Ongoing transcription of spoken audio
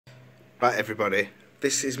Right, everybody,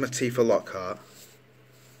 this is my Tifa Lockhart.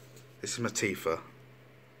 This is my Tifa.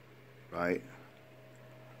 Right,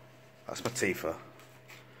 that's my Tifa.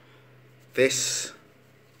 These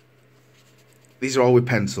are all with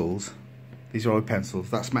pencils. These are all with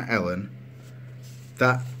pencils. That's my Ellen.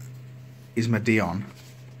 That is my Dion.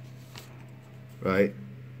 Right,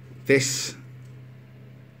 this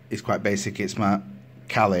is quite basic. It's my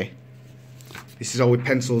Callie. This is all with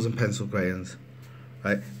pencils and pencil crayons.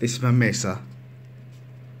 Right, this is my Mesa.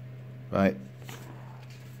 Right,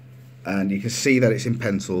 and you can see that it's in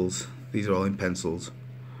pencils. These are all in pencils.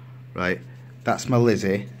 Right, that's my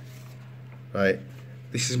Lizzie. Right,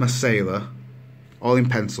 this is my Sailor, all in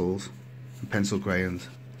pencils and pencil crayons.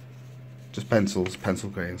 Just pencils, pencil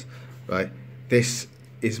crayons. Right, this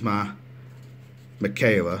is my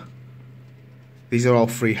Michaela. These are all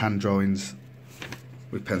freehand drawings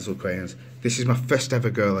with pencil crayons. This is my first ever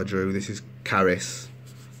girl I drew. This is Caris.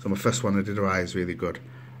 So my first one, I did her eyes really good.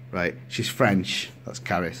 Right, she's French. That's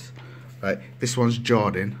Caris. Right, this one's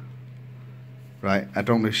Jordan. Right, I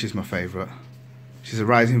don't know if she's my favourite. She's a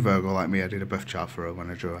rising Virgo like me. I did a birth chart for her when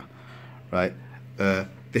I drew her. Right,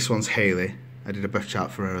 this one's Hayley. I did a birth chart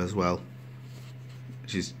for her as well.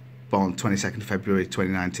 She's born 22nd February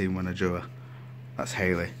 2019 when I drew her. That's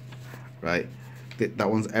Hayley. Right, that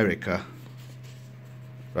one's Erica.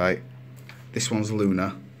 Right, this one's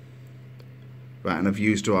Luna. Right, and I've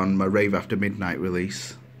used her on my Rave After Midnight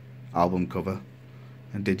release album cover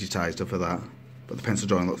and digitised her for that, but the pencil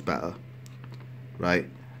drawing looks better. Right,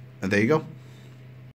 and there you go.